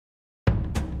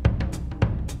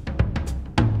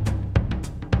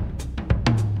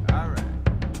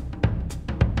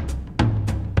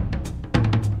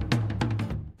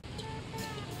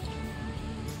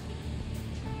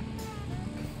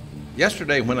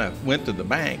Yesterday when I went to the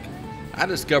bank, I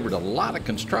discovered a lot of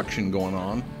construction going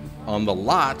on the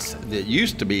lots that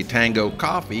used to be Tango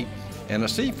Coffee and a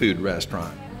seafood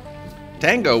restaurant.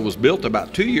 Tango was built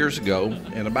about 2 years ago,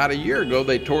 and about a year ago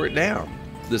they tore it down.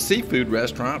 The seafood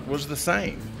restaurant was the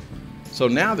same. So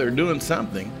now they're doing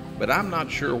something, but I'm not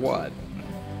sure what.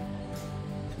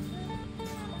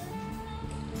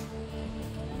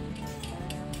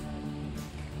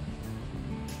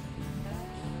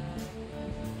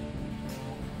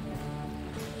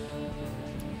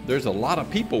 There's a lot of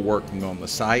people working on the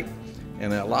site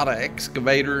and a lot of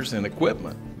excavators and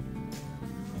equipment.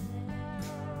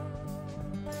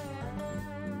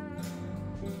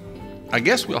 I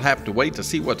guess we'll have to wait to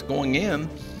see what's going in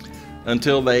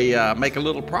until they make a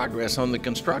little progress on the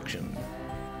construction.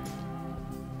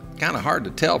 Kind of hard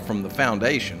to tell from the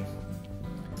foundation.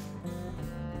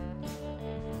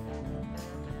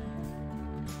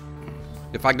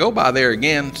 If I go by there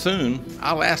again soon,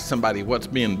 I'll ask somebody what's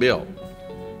being built.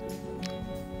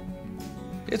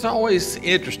 It's always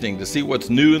interesting to see what's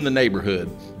new in the neighborhood.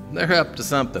 They're up to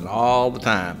something all the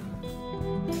time.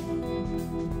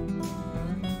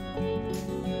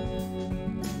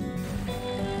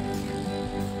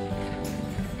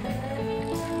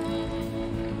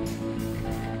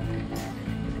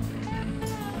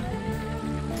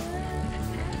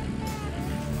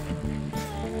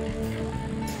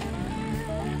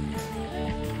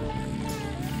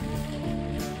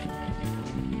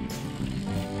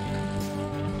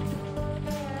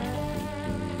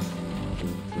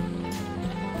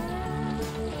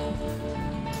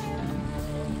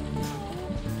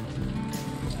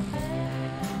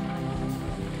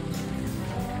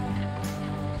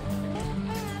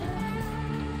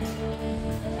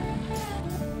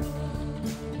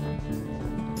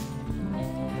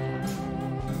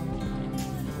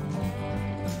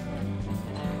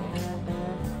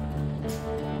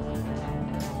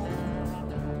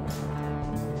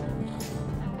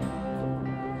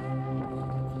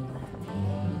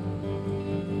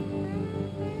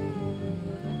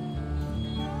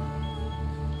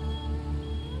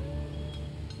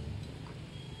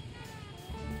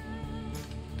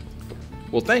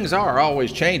 Well, things are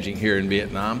always changing here in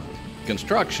Vietnam.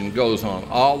 Construction goes on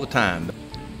all the time.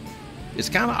 It's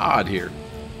kind of odd here.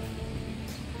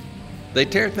 They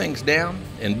tear things down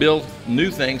and build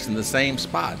new things in the same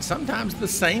spot, sometimes the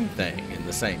same thing in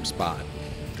the same spot.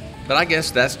 But I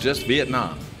guess that's just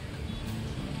Vietnam.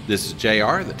 This is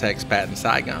JR, the expat in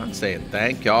Saigon, saying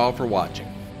thank y'all for watching.